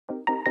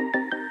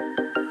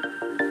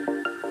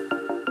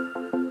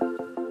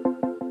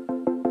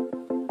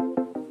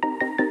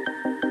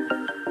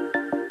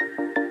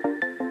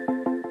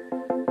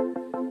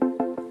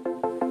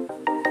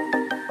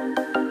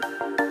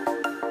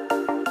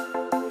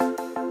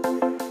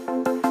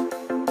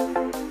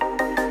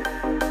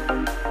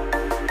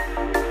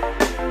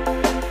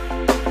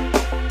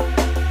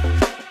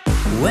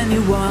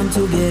you want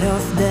to get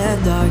off the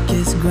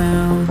darkest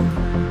ground,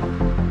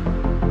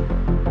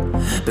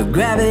 but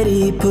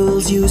gravity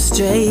pulls you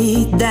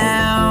straight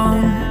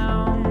down.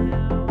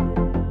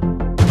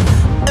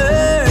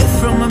 Earth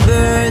from a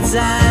bird's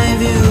eye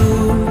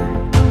view.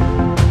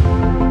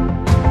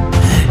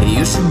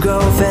 You should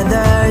grow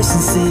feathers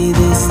and see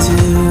this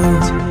too.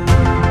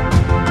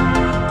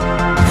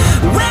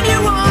 When you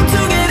want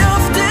to get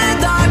off the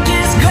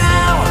darkest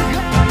ground,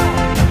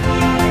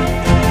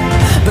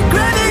 but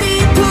gravity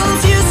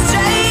pulls you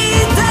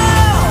straight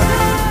down.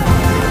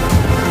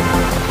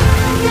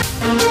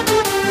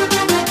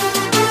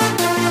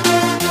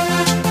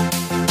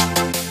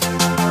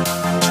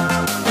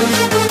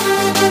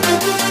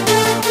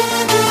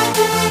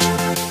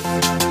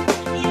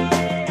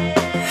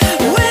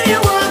 When you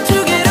want to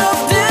get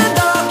off the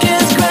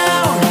darkest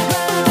ground,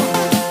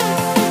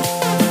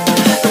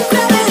 but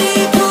gravity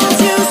pulls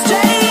you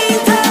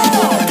straight down.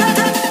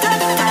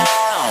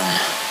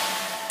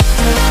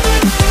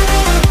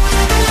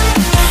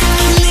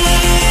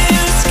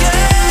 Clear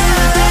sky.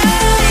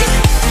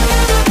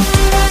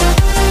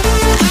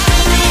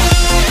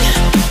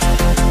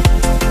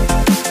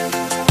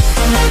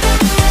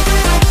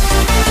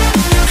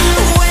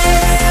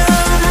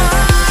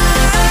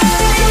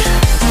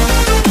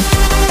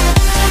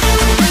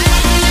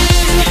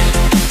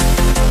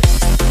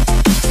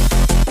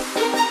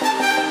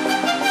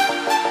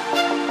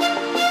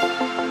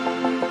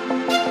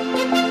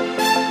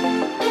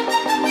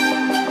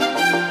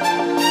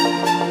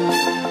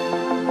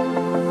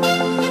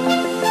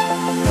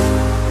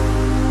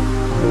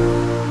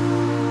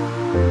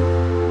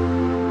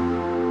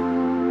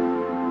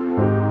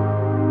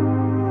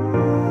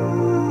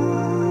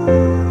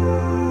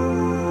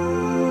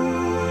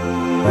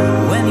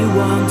 When you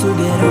want to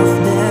get off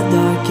the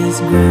darkest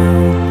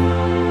ground,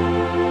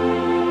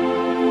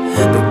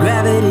 but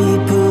gravity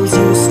pulls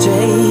you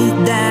straight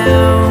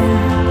down.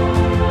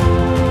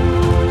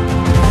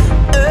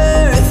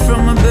 Earth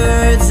from a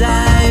bird's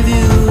eye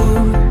view.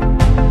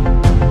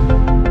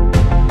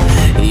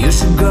 You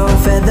should grow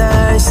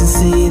feathers and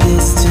see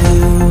this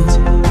too.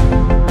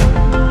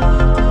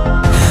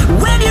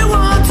 When you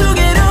want to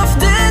get off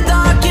the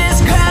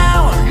darkest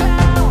ground,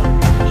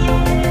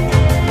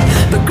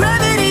 but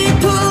gravity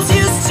pulls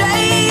you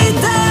straight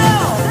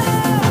down.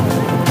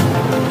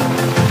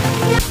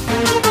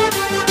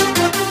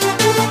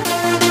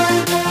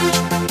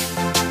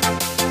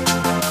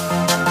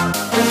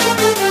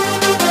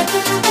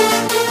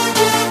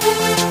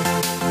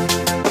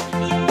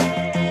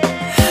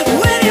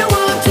 When you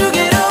want to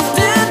get off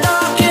the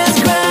darkest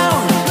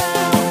ground,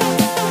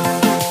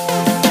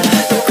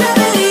 but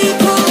gravity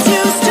pulls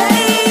you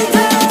straight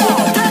down.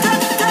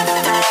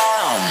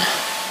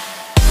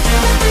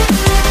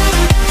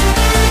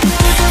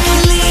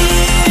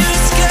 Clear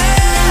sky.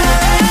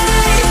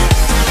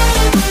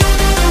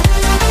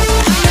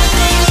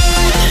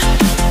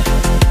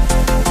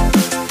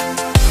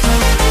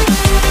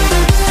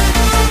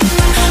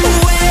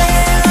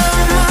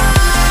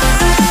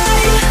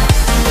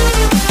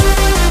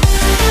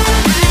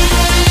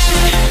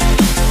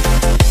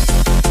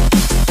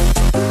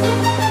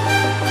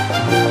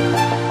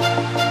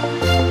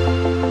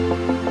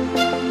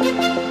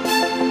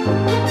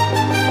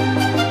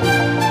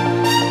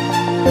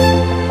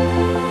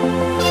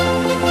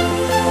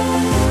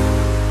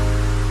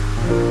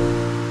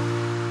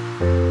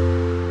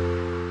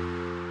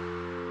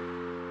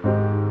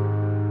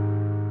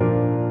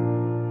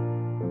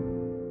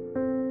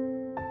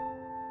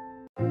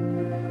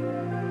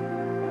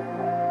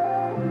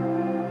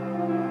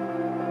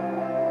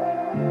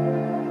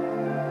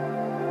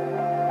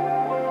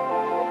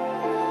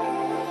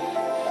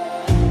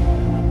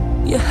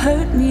 You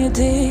hurt me, you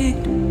did,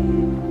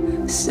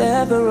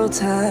 several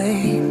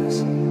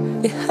times.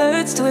 It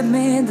hurts to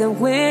admit that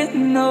we're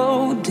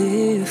no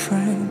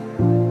different.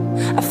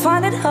 I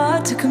find it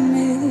hard to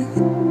commit,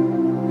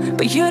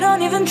 but you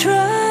don't even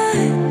try.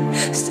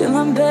 Still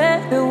I'm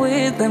better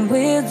with than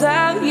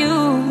without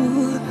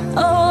you.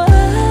 Oh,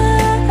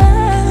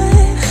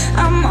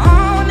 I'm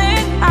on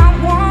it, I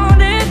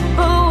want it,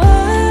 but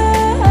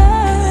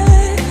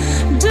why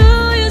do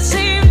you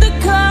seem to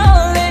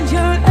call in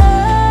your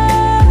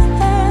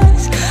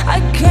eyes? I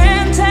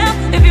can't tell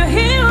if you're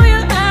here or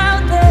you're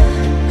out there.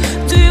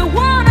 Do you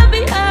wanna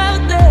be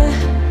out there?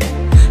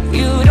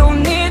 You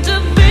don't need to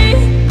be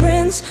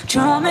Prince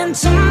Charming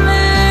to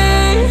me.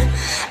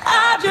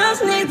 I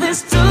just need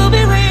this to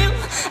be real.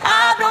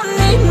 I don't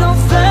need no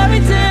fairy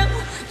tale.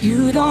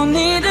 You don't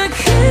need a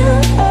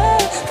killer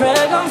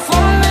dragon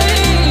for me.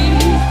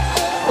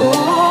 Ooh,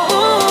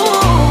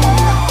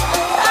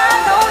 I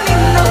don't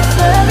need no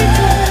fairy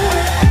tale.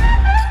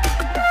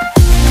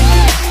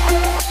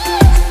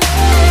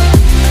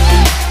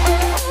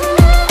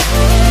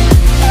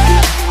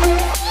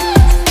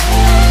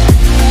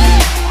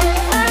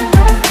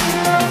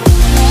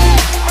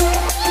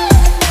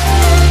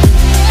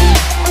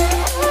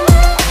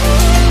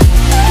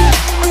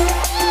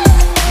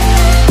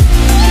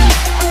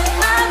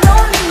 I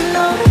don't need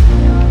no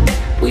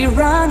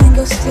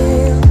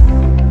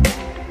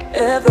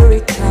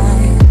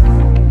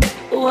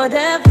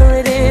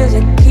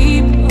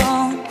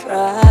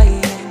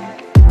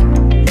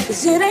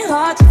ain't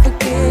hard to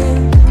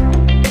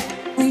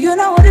forgive. When you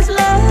know what it's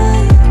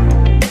like,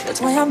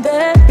 that's why I'm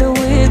better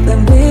with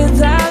than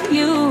without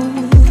you.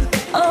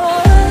 Oh,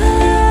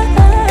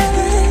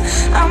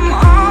 I'm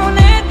on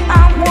it,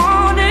 I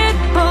want it,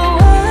 but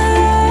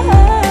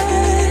why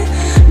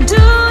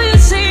do you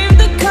seem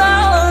to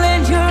call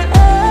it your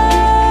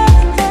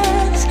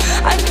ex?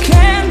 I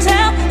can't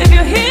tell if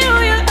you're here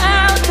or you're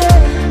out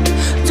there.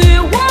 Do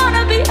you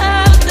wanna be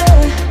out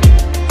there?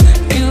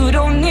 You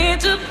don't need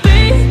to be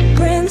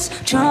Prince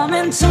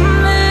Charming to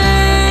me.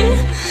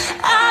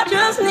 I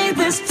just need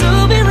this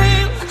to be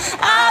real.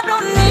 I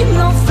don't need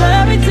no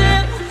fairy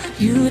tale.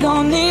 You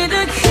don't need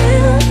to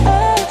kill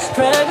a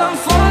dragon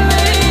for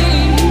me.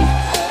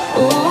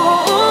 Ooh,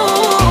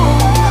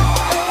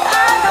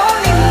 I don't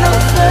need no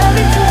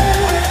fairy tale.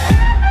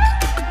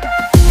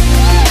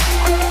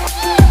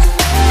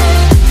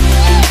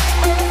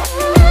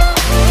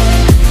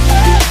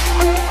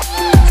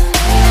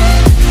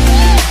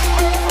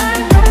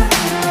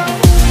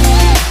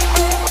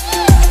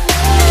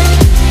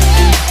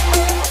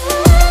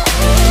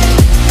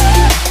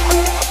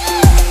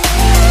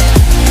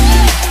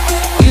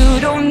 You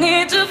don't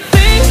need to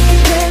be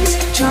Prince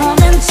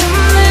Charming to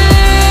me.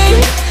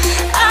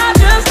 I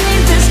just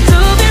need this to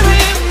be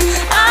real.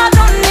 I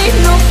don't need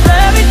no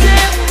fairy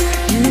tale.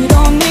 You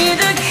don't need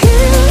to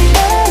kill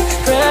a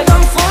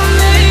dragon for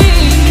me.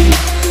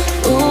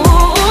 Ooh,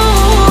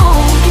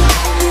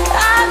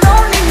 I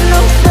don't need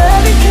no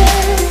fairy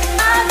tale.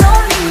 I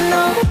don't need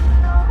no.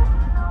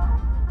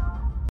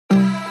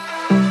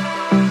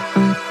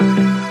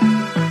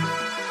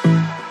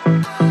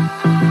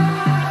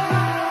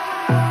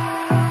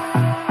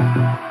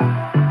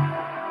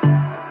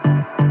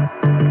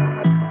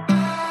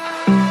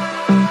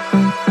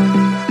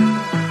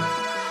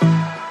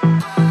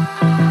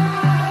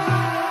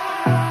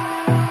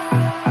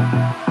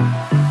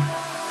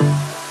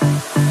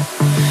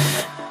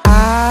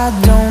 I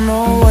don't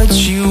know what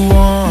you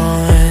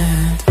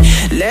want.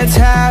 Let's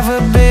have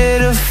a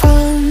bit of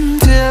fun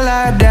till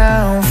I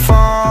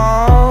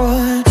downfall.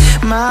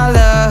 My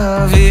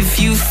love, if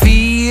you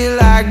feel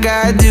like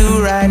I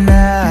do right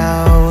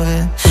now,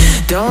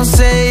 don't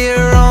say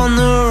you're on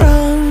the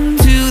run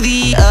to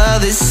the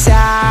other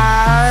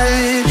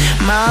side.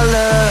 My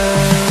love,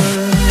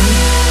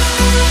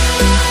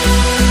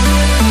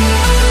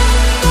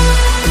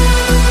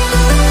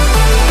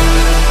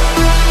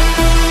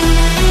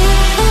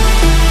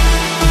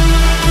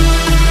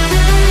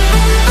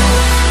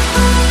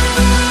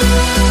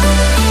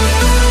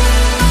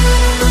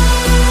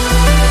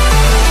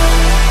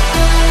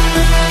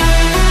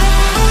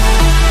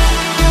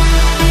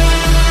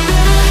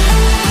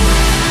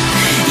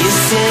 you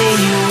say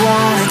you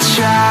wanna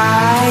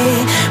try,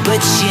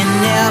 but you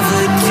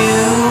never do.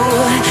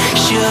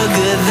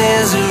 Sugar,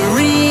 there's a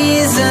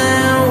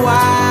reason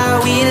why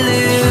we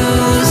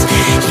lose.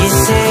 You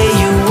say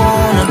you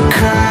wanna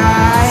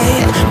cry,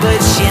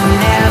 but you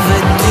never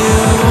do.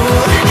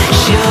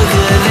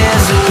 Sugar,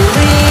 there's a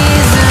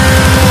reason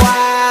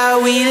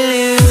why we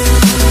lose.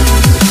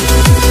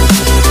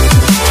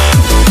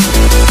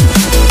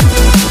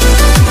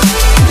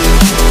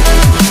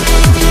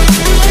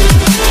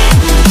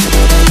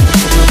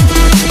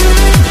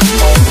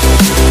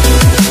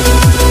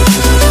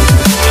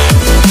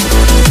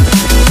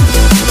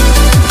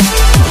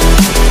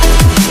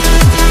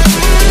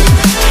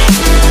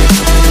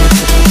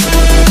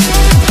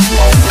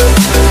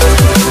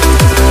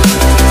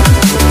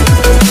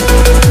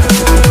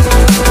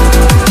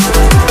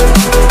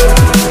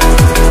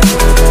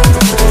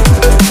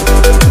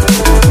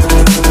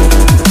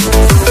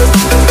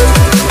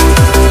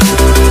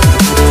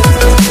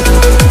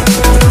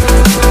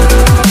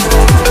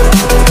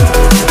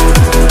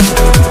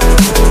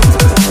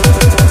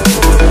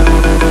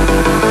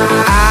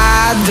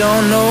 I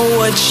don't know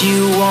what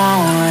you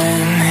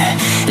want.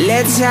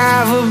 Let's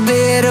have a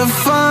bit of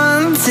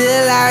fun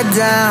till I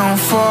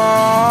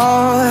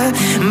downfall.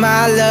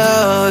 My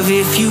love,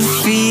 if you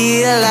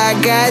feel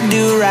like I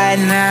do right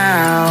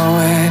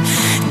now,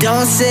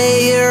 don't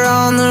say you're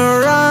on the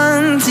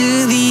run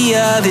to the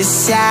other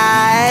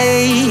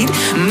side.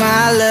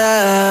 My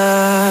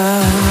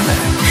love,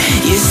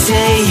 you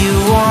say you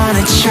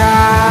wanna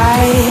try,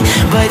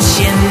 but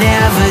you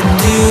never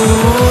do.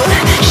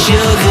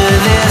 Sugar,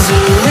 there's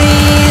a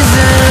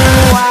reason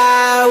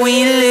why we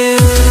lose.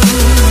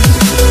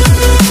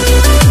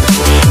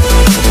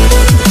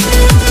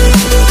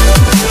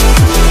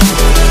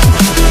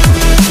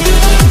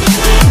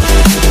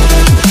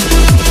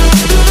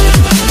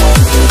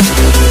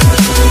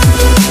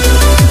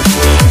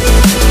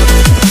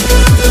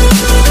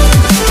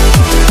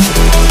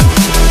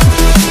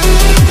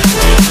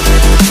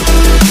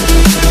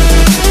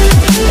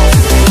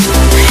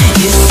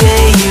 You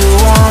say you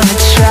wanna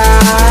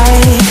try,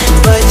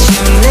 but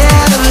you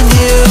never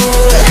do.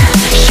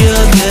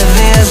 Sugar,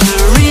 there's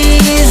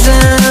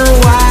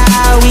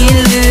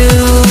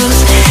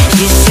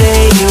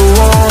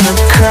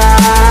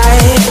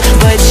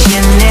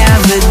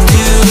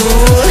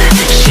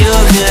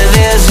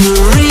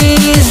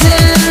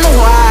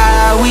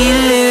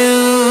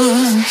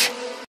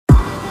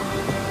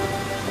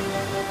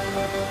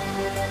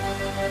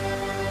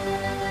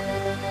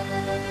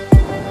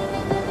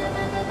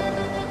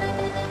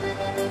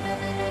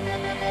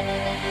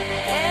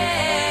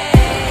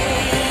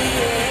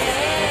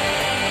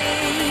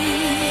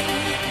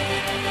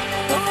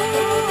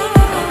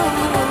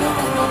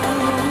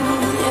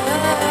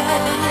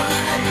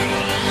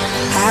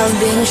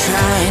been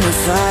trying to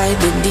fight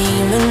the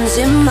demons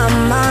in my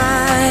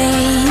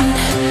mind.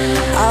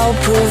 I'll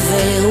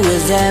prevail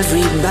with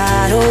every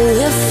battle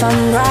if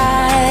I'm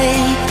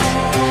right.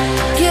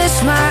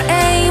 Guess my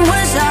aim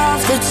was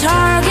off, the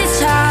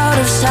target's out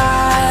of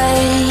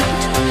sight.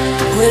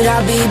 Would I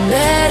be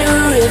better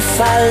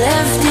if I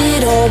left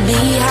it all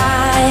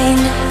behind?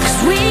 'Cause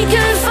we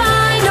could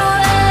find a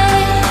way,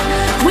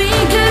 we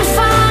could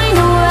find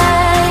a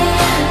way.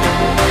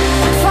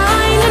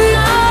 Find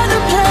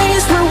another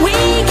place where we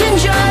can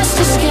just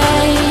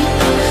escape.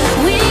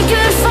 We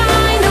could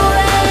find a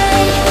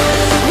way,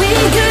 we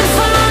could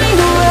find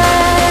a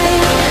way.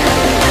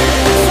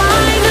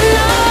 Find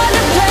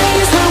another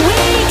place where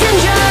we can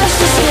just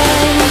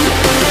escape.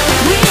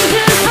 We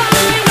could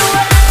find a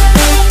way.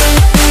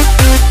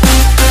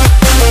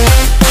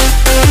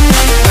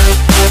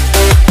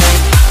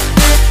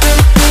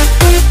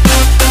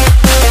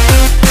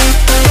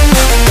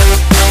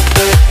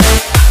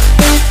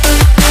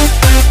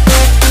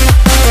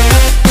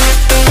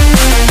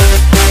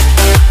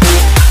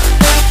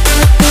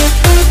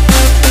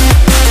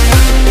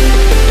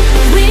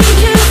 We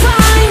could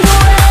find a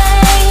way,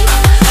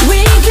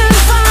 we could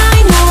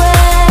find a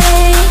way.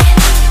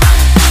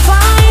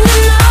 Find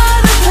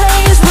another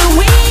place where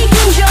we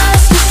can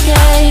just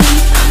escape.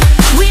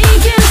 We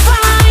can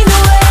find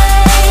a way,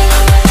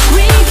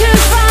 we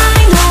could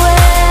find a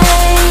way.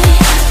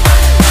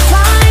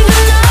 Find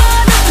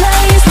another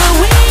place where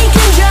we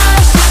can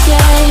just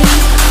escape.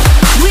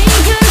 We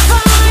could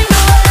find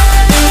a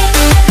way.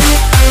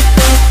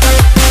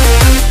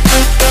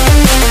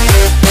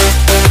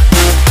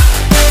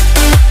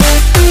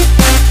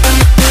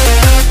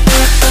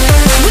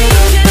 We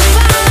can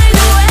find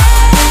a way.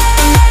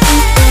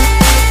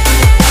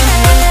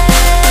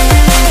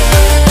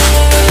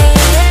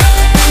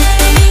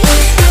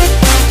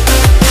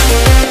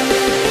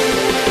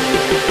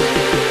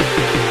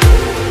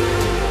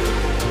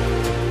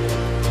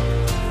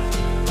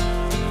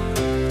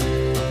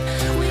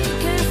 We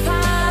can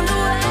find a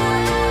way.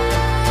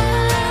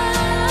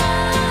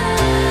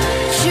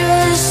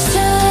 Just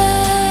take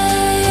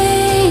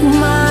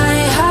my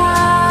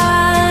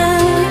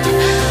hand.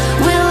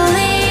 We'll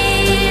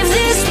leave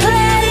this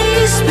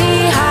place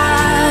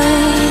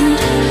behind.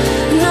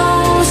 No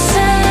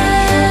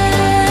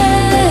second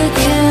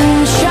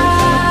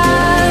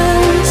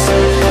chance.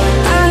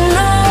 I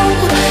know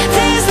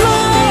there's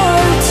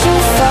more to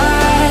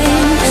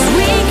find. 'Cause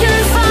we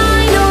could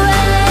find a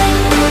way,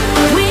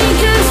 we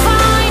could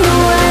find a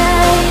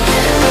way.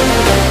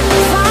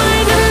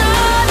 Find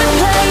another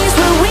place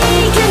where we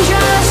can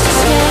just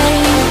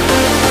escape.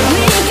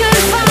 We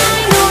could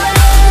find a way.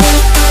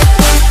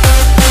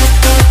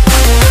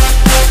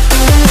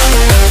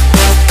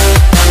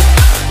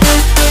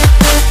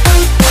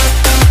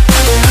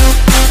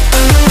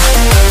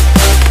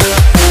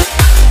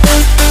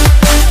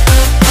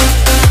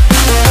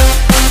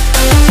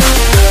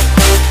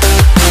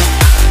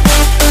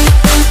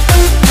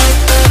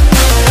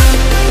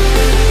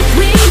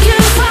 We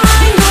could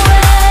find a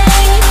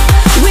way,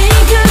 we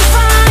could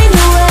find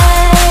a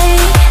way.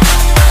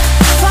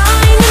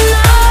 Find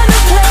another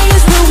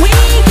place where we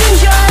can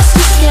just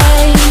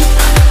escape.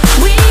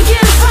 We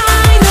could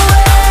find a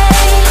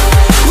way,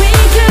 we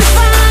could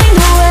find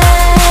a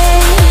way.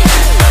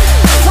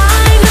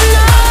 Find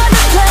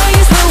another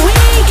place where we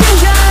can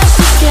just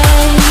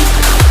escape.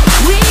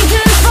 We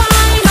could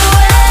find a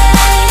way.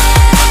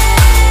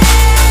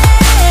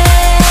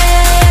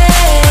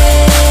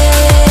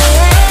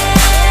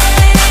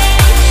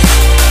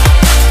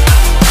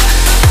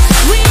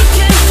 We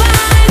can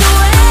find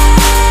a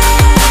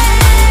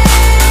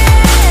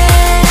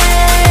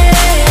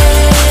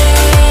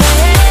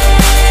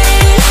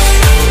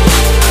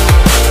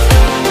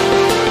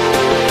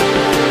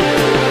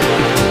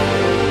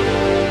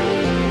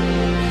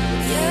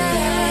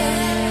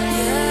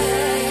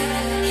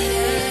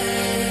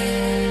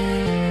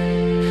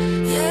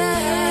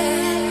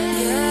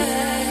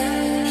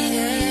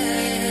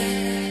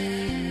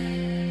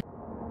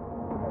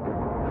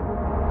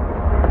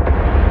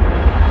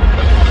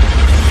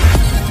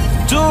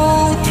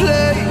Don't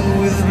play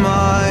with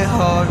my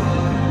heart.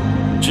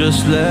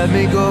 Just let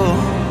me go.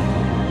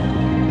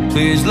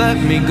 Please let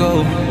me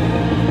go.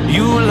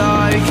 You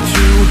like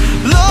to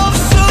love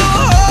so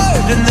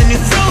hard and then you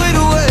throw it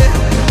away.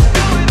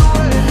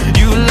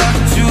 You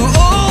like to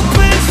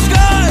open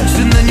skies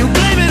and then you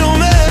blame it on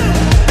me.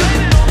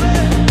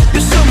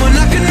 You're someone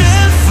I can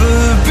never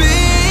be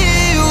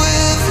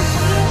with.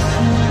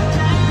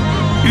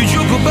 You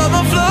joke about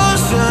my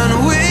flaws and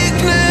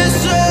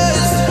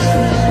weaknesses.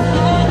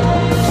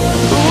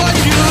 Why'd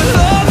you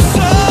love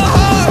so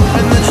hard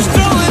and then just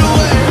throw it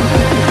away?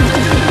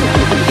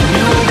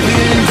 You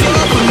opened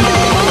up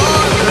my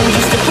heart and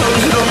just to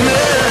close it on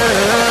me.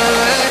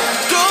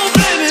 Don't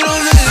blame it on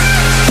me.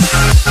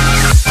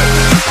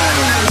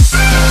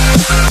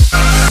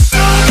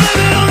 Don't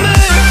blame it on me.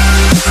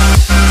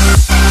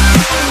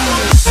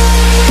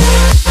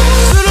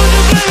 So don't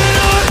you blame it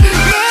on me.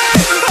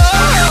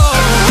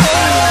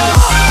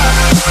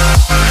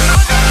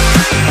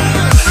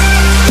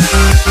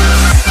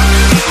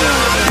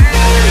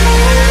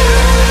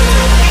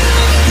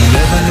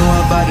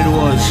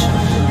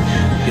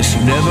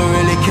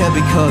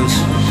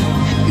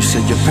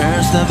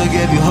 parents never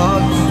gave you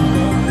hugs,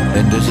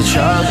 and as a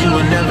child you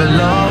were never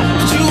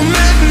loved. You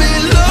made me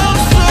love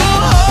so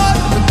hard,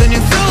 but then you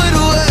threw it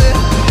away.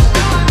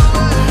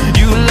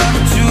 You love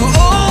to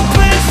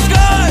open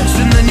scars,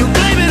 and then you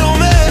blame it on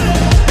me.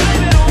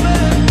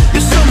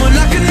 You're someone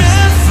I could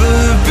never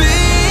be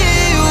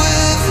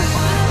with.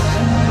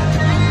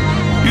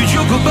 You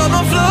joke about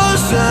my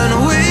flaws and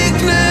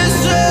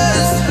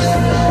weaknesses.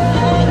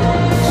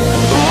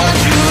 What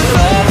you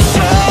love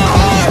so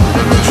hard,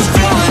 and then just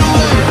throw it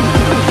away.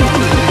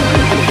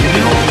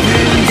 You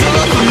opened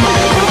up my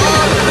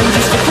heart, and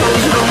just to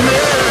close it on me.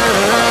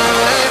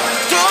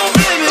 Don't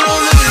blame it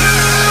on me.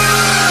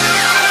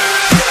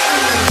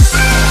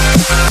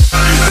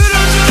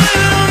 Don't you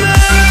blame it on me.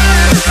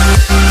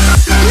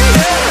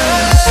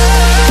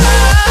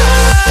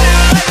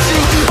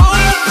 You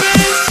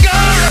open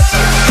scars.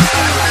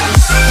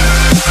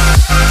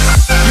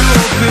 You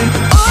open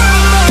all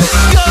my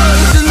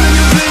scars, and then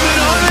you blame it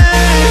on me.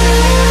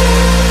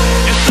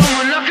 You're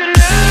someone I could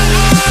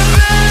never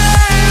be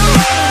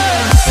with.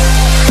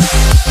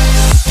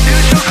 You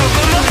took up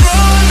all my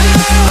flaws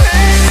and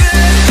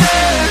weaknesses.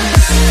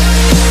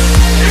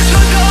 So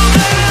don't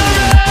blame it on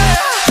me.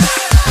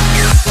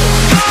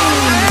 Don't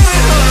blame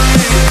it on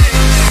me.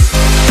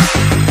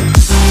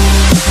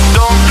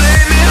 Don't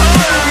blame it on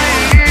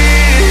me.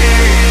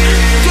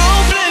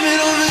 Don't blame it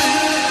on me.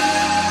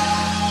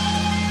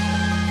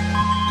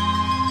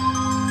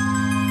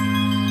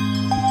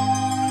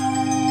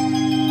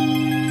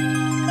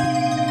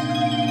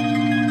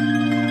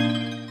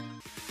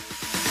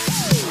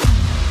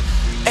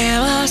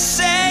 Am I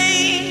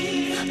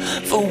sane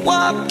for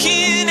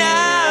walking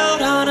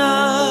out on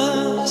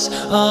us?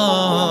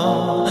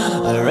 Oh,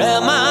 or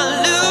am I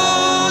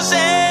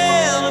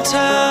losing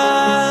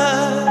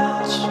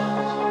touch?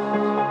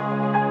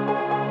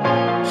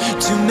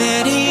 Too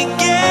many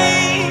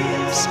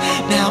games,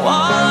 now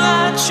all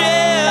our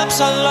chips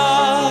are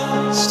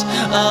lost.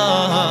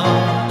 Oh,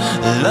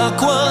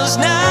 luck was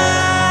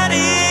not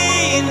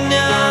enough.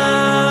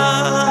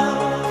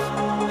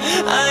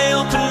 I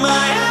opened my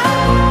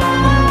eyes.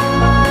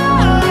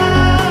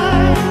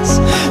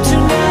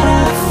 Tonight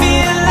I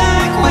feel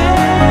like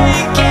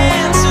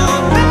waking to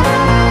a better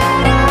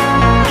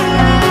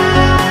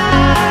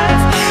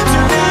life.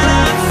 Tonight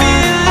I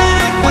feel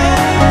like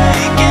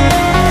waking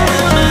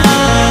up.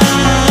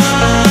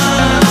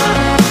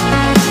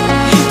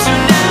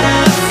 Tonight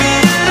I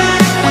feel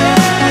like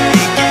waking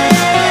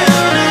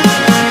up.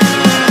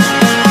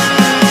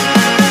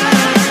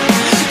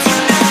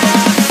 Tonight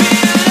I feel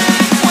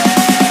like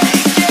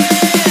waking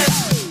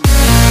up.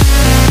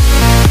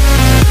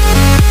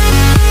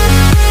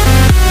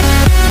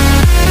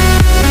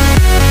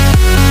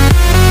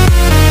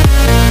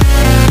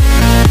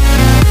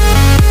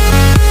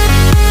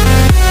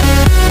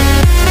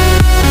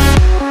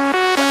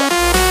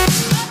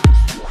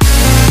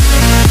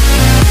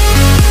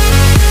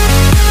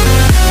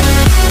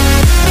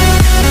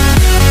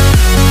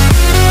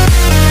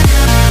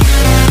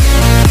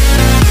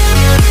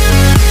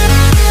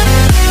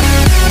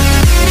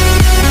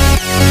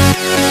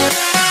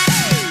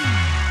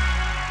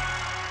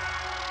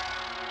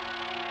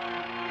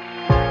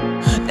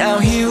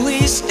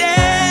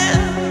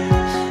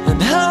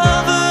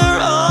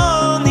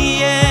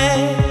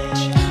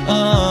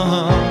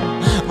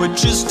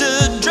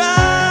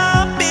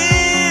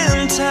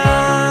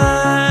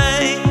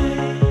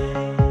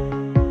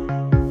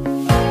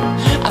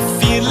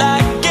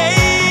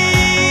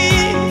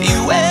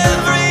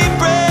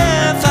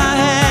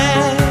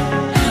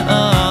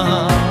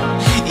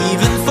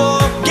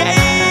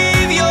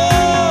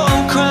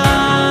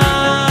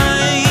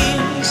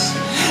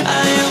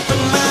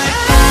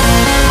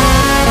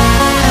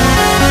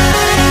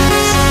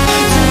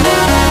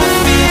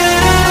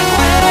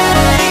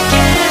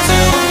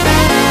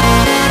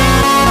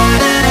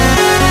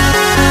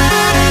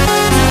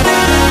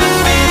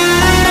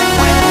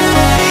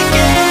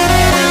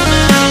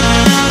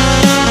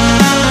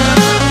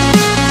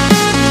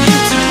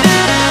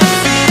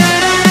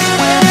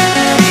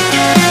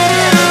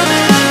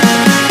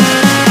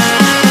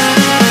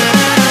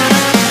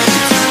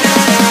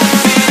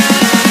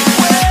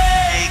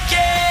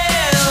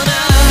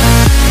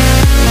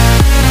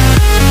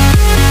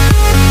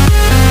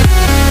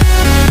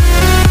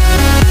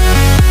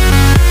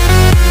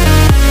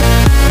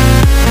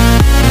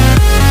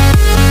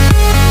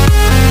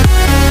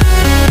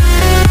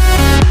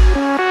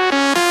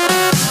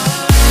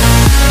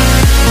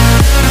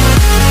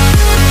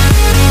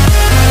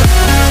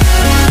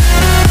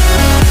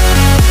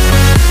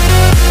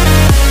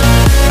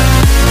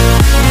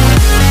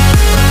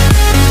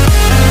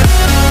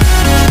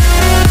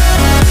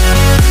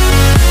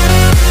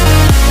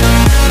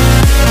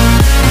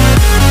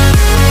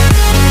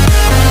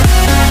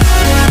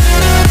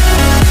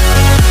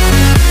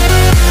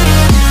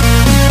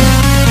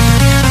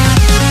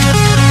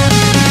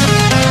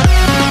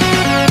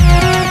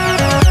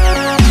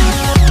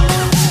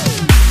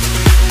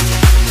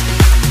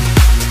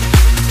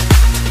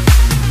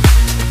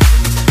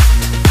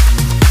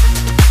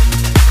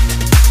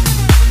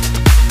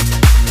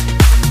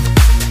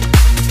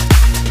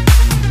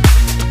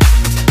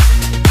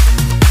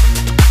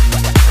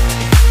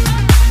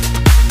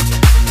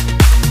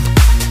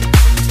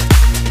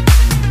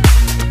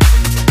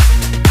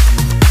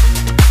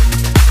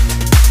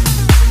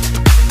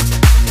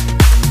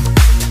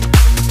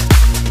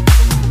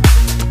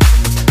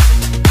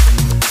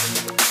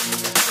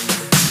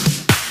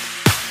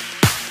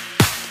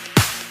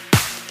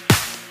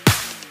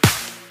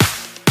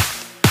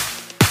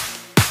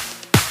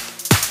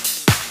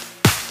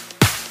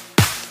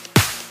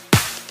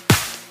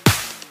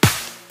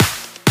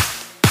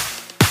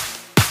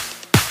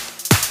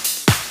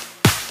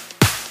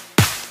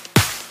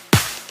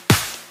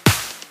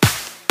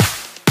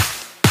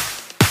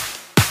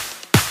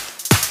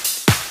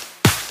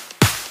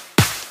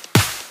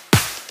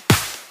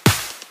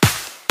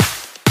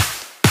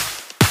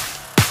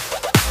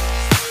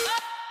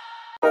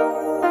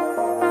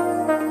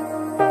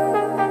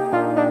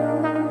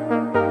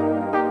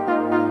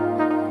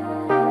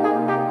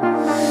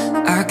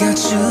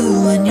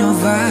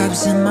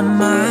 vibes in my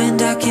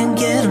mind, I can't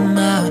get them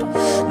out,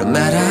 no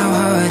matter how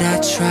hard I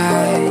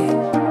try.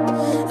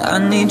 I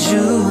need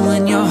you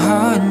and your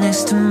heart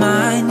next to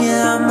mine.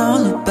 Yeah, I'm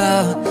all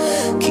about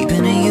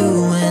keeping it you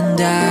and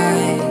I.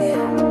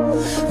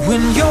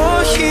 When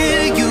you're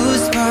here, you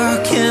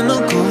spark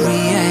chemical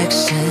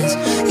reactions.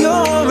 Your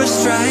aura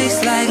strikes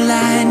like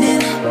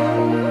lightning.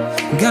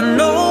 Got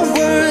no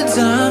words,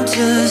 I'm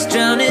just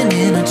drowning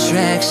in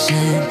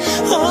attraction.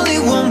 Only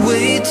one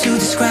way to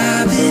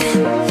describe it.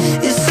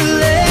 It's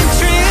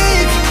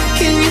electric,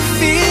 can you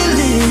feel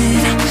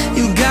it?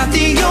 You got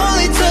the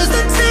only touch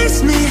that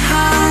takes me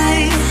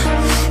high.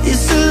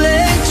 It's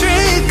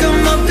electric,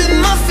 I'm up in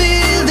my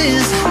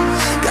feelings.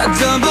 Got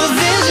double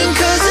vision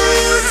 'cause of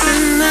you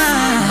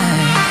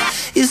tonight.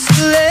 It's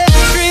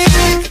electric.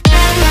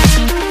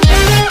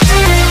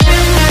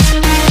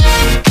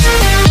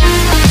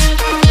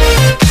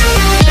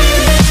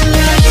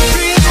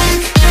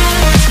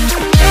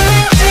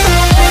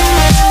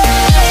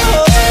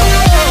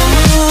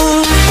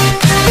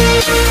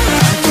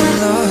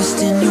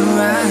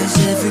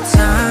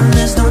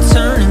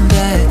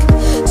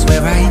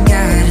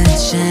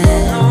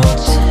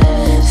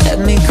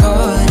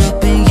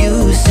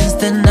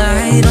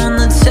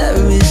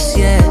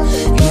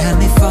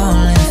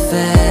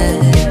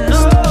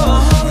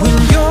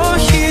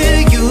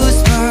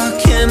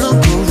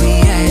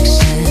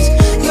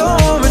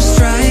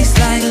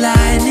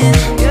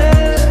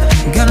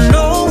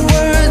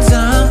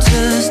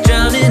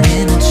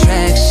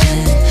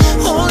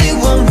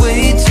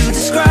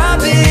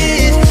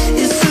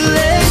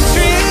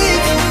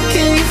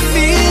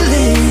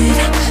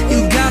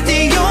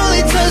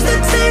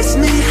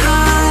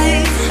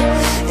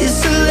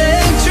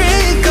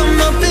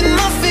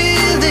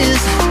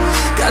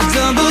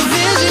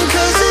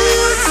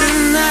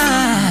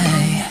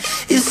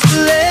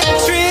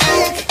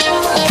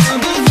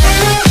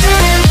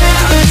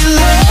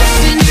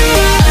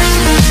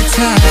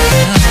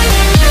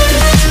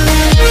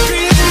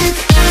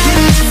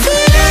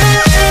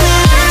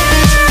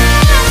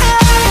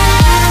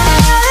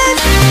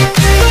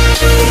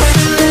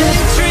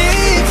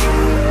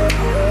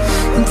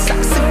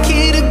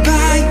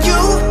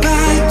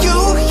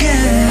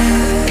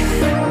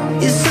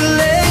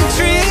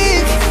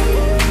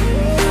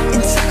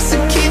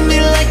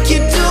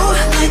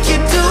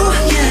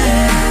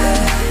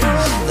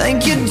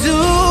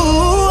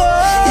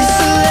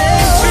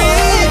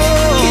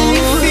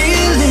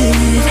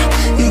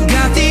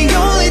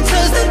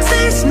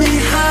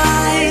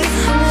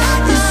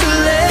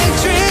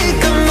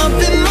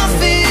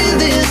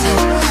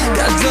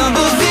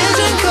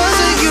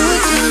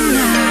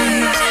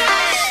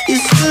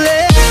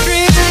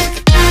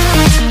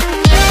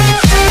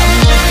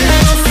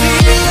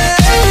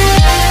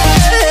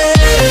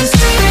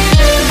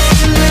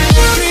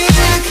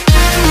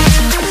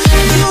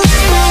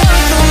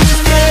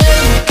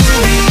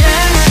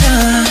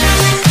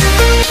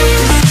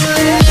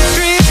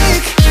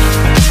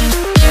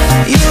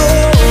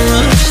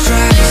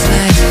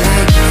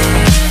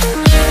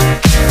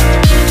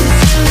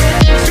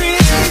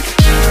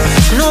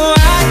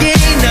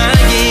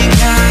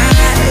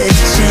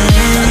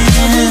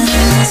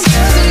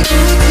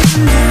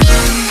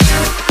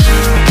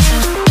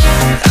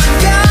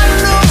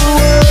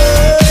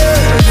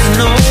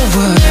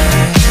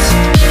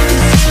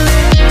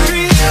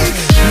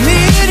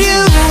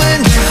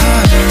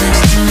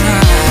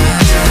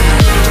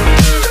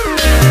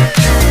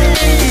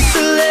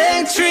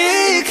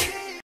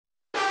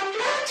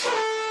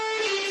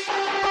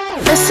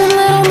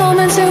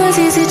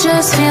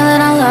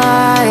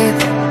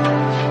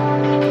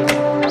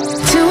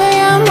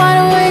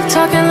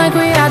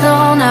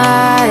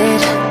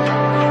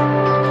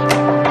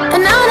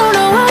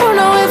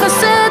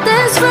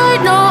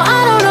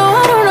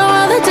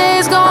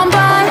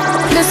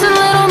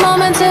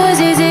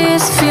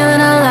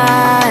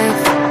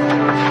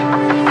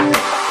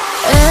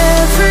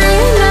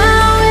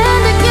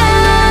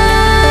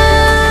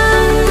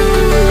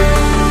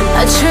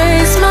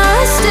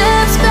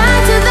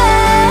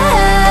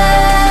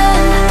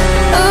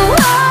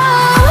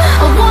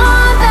 I want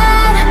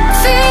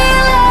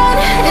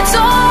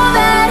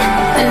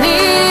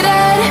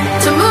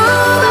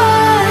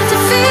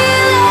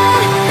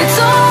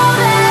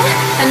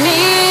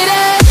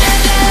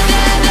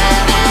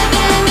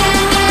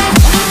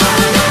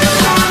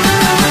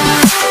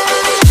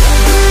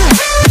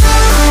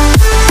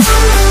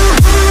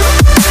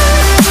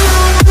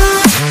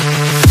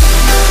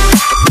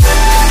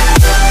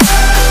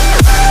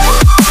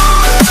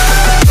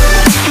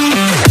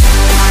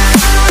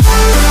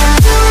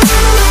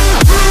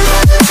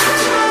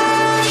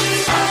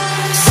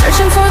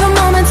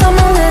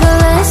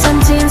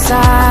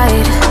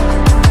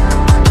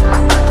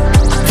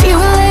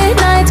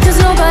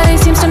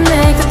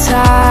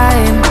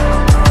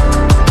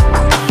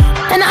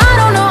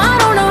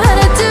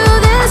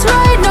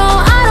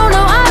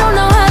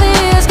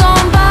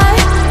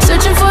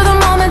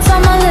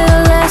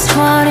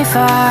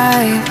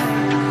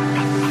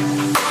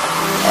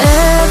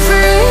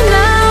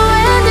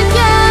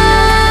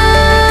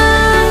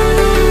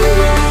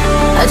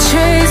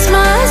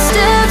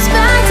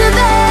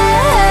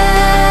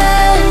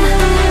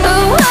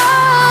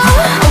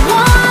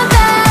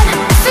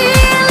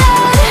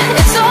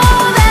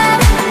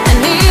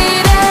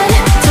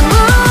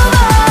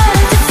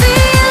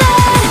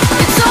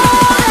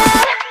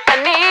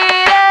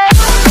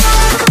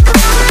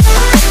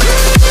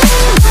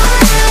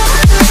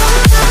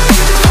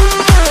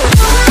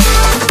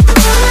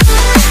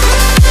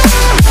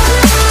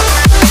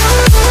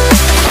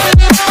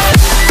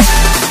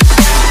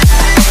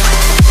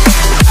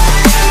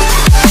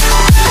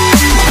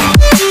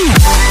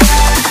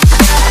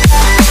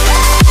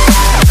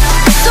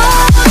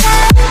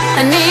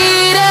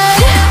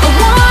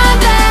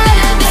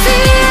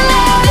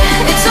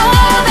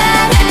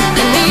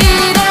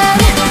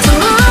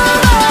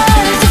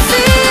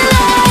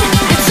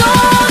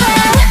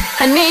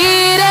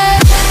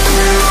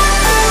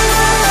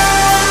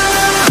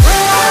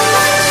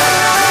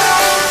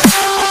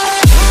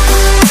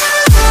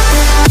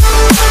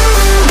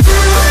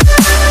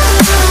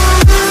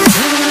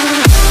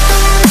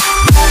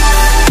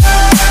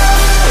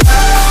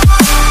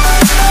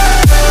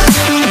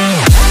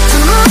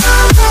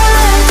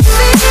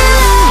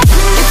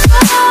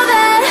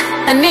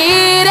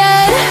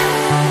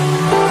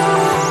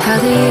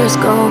the years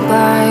go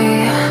by,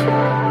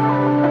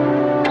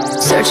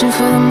 searching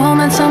for the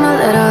moments I'm a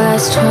little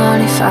less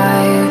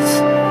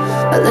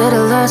 25, a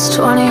little less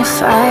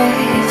 25,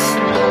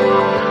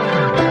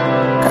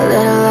 a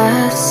little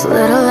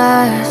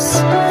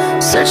less,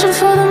 searching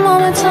for the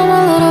moments I'm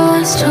a little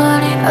less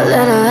 20, a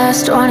little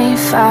less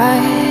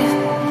 25.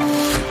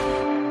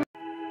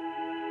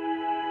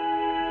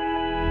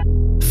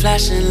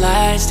 Flashing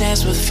lights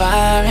dance with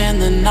fire in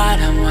the night,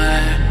 I'm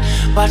wired.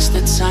 Watch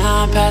the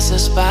time pass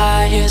us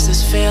by, is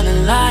this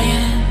feeling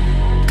lying?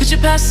 Could you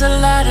pass the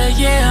lighter?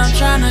 Yeah, I'm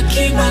trying to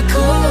keep my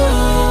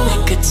cool.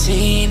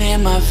 Nicotine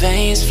in my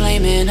veins,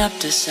 flaming up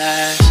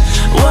desires.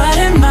 What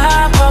am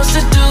I supposed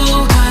to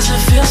do? Cause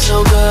it feels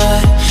so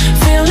good.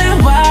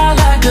 Feeling wild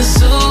like a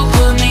zoo,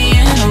 put me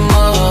in a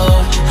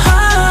mood.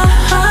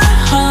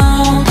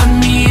 Put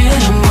me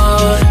in a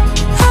mood.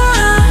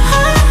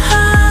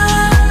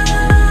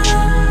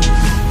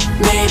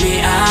 Maybe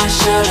I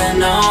should've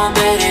known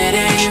that it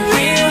ain't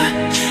real.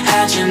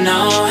 How'd you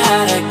know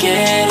how to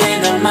get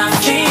into my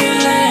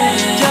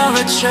feelings? You're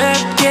a trip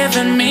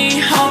giving me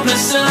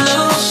hopeless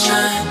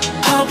solution,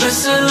 hopeless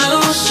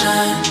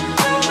solution.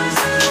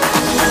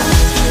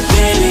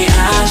 Maybe I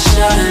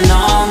should've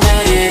known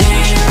that it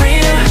ain't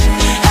real.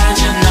 How'd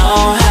you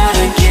know how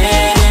to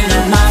get into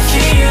my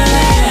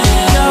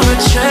feelings? You're a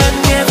trip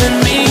giving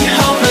me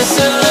hopeless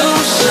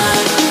solution,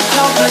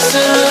 hopeless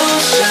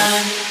solution,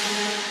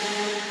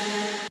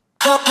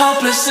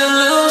 hopeless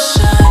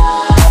solution.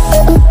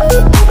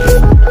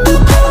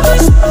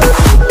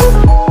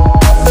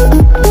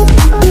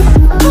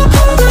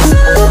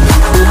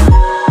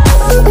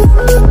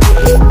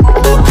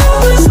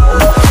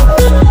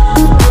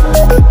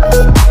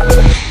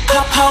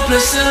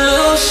 Hopeless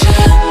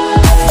solution.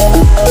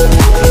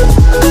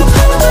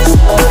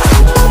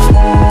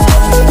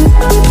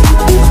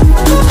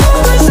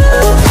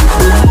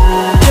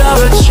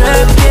 You're a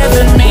trip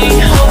giving me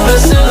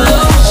hopeless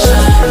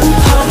solution,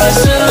 hopeless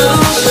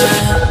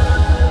solution.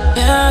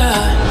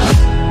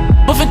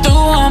 Yeah. Moving through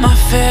all my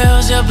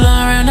feels, you're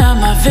blurring out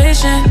my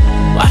vision.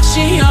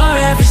 Watching your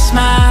every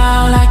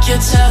smile like your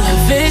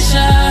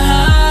television.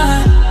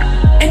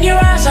 In your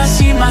eyes I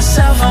see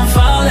myself, I'm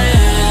falling.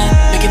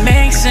 Make it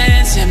make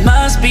sense, it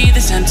must be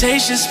the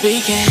temptation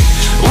speaking.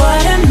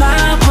 What am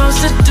I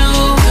supposed to do?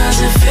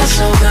 Cause it feels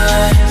so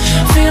good.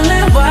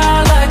 Feeling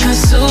wild like a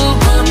zoo,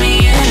 put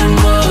me in a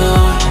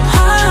mood.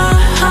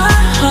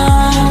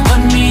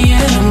 Put me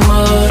in a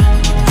mood.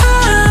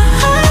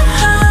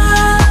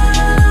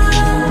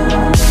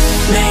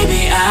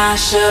 Maybe I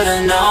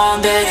should've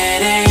known that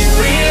it ain't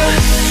real.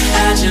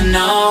 How'd you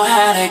know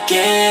how to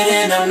get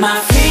into my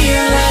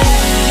feelings?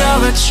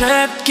 You're a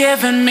trip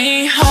giving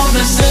me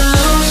hopeless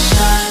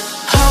solution,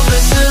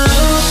 hopeless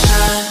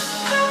solution.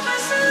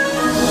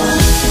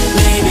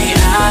 Maybe I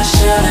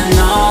should've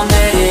known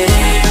that it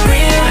ain't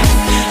real.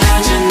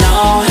 How'd you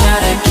know how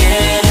to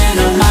get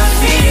into my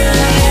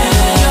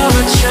feelings?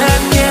 You're a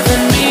trip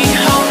giving me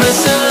hopeless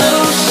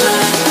solution,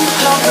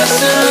 hopeless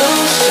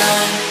solution,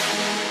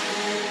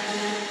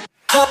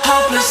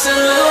 hopeless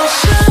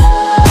solution.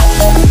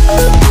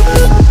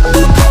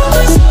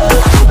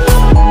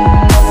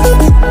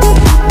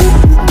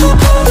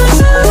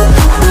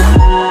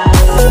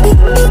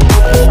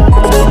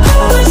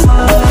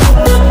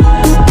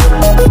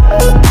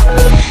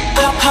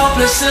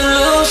 Hopeless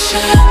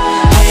solution.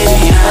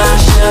 Maybe I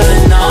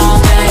should've known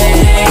that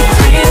it ain't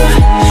real.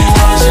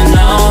 How'd you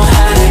know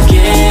how to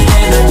get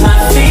into my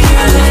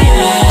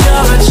feelings?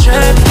 You're a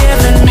trip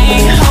giving me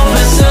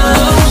hopeless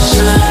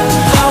solution,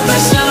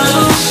 hopeless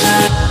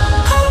solution,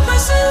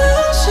 hopeless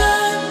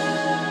solution.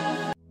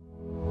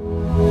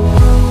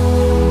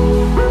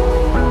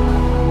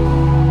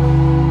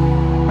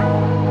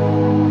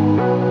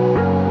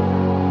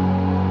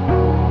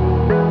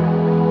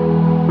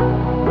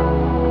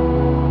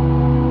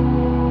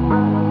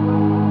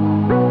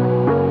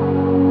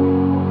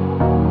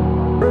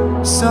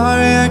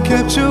 Sorry I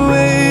kept you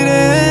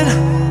waiting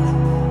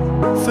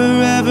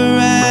forever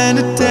and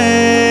a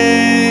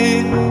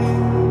day.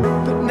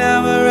 But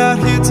now we're out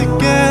here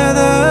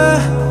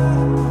together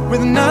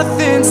with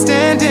nothing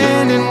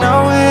standing in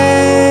our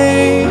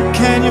way.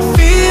 Can you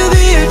feel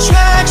the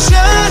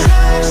attraction?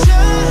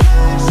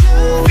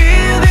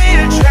 Feel the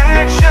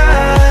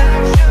attraction.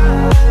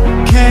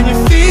 Can you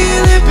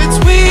feel it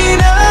between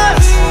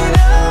us?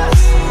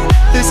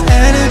 This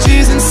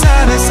energy's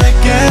inside us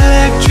like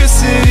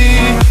electricity.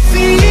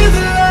 Feel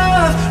the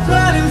love.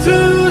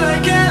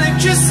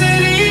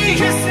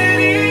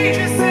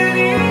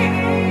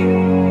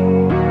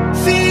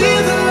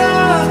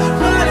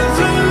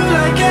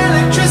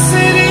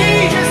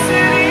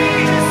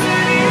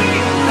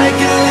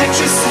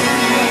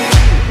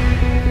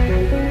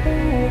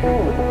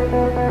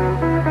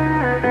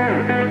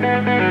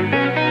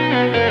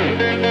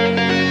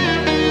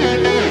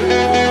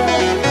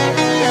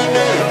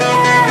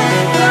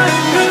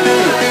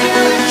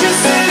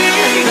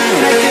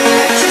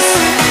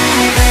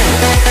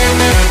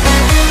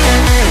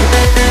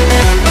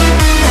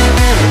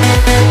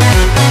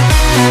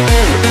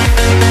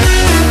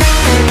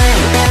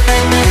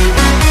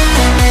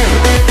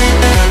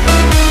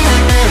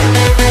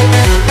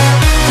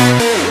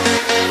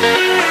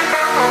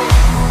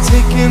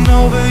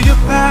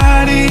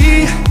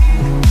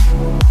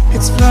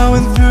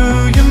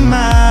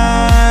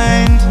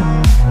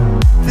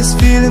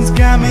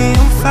 me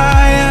on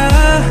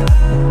fire.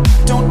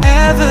 Don't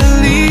ever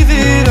leave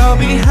it all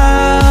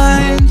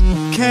behind.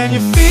 Can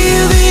you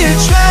feel the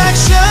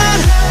attraction?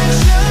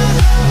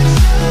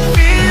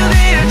 Feel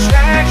the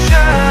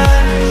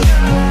attraction.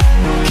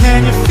 Can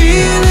you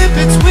feel it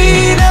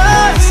between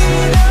us?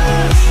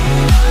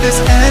 This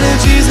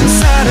energy's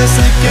inside us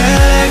like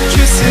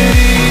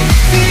electricity.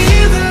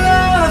 Feel the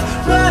love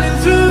running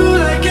through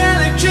like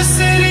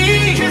electricity.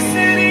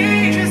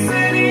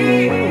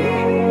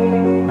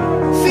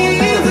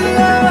 Feel the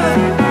love.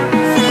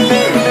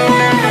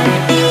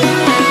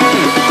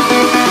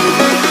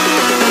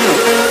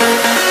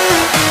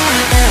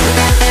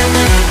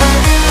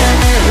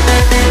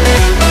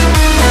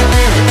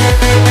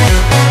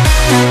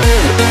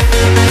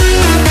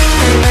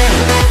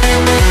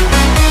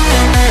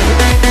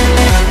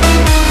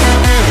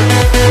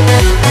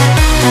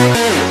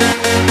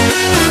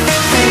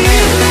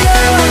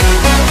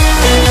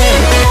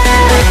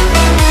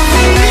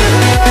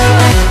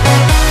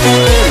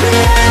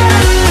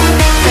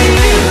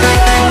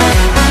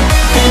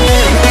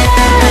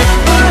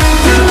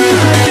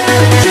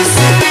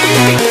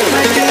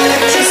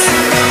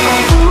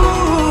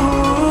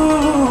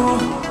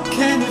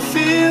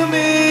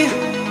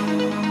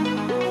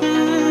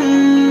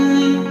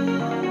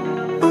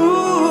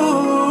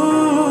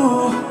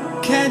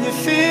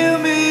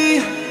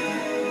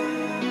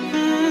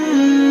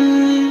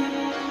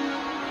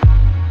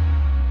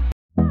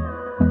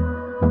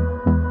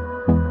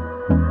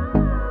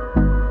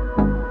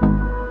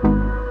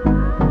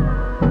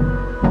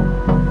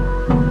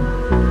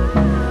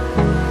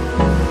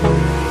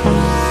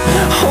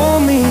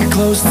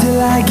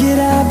 Till I get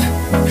up,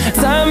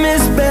 time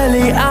is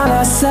barely on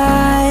our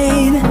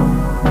side.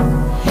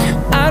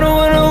 I don't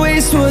wanna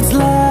waste what's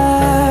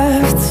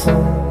left.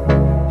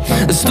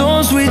 The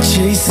storms we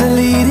chase are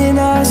leading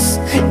us,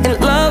 and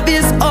love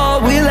is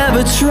all we'll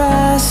ever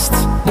trust.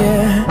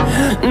 Yeah,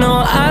 no,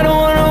 I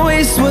don't wanna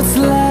waste what's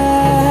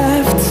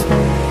left.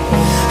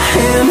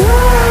 And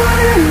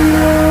on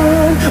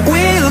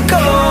we'll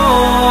go,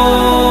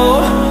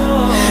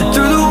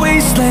 through the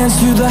wastelands,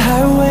 through the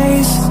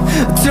highways,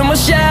 till my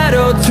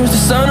shadow turns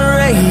to sun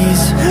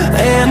rays.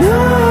 And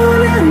on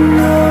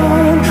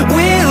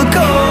we'll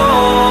go,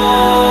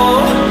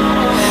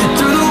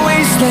 through the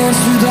wastelands,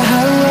 through the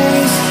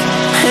highways.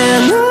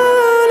 And on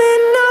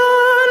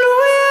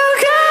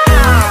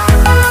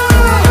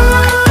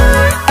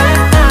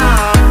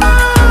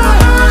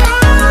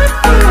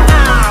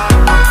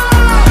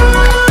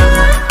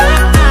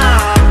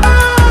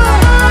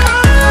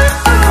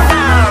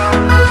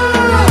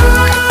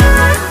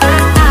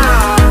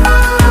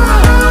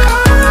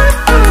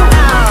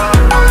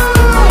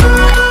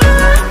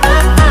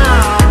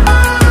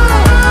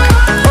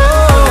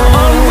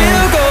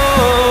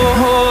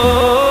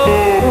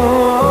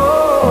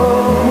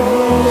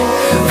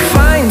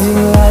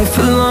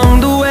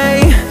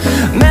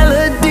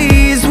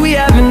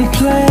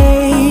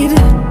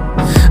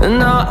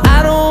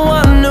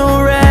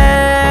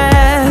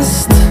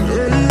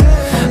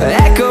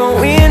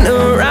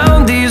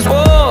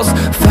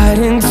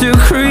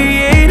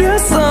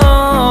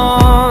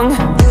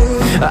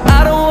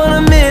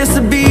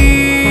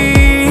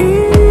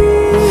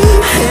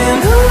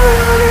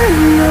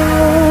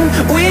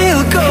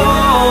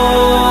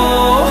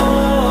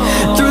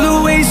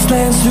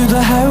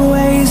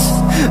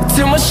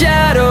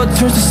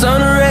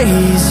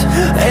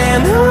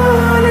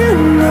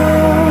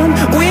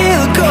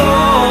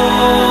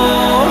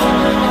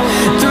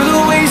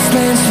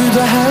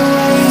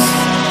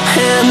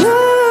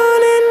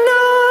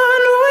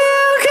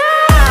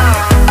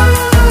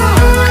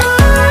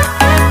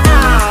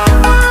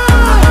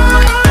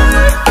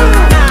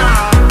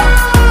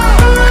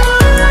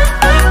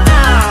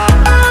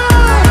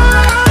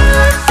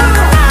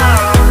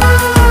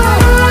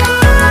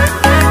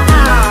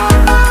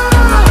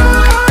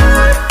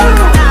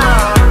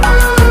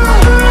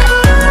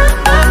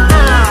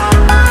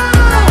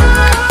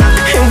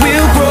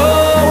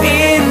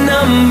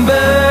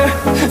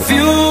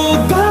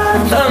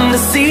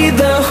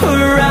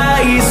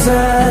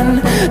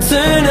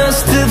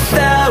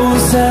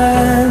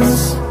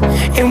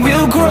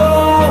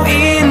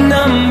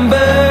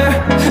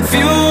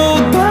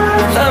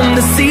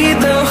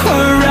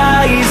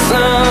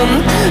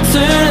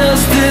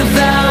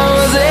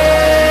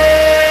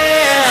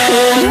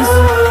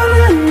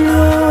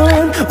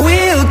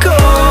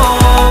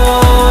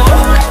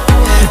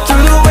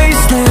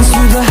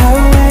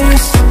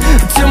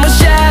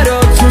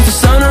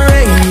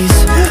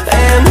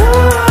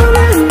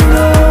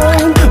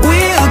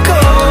we'll go.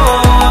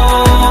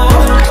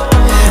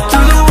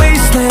 Through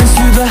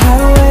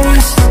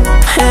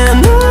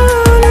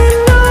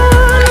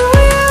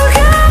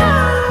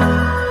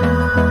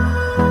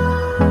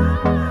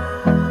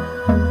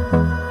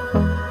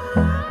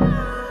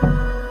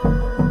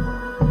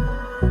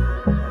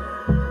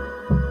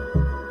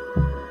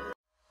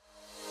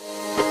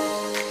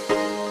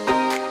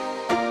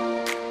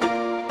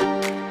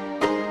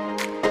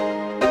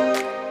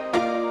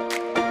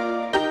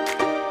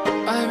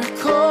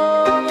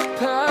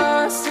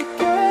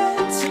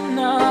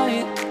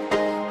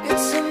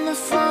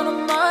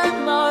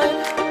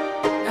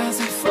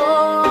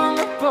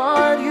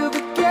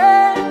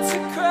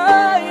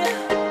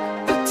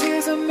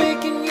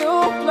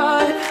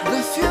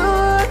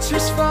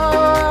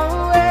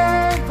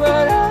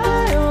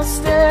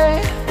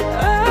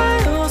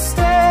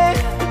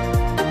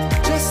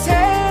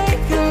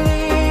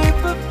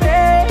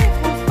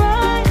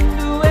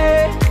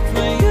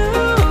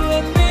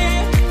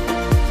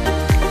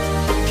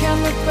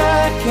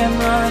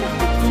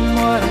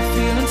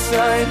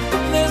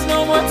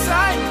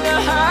time to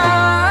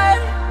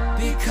hide.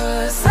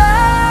 Because I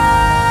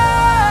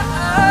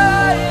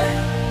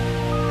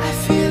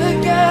feel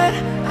again,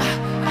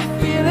 I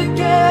feel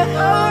again.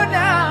 Oh,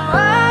 now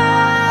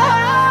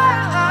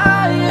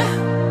I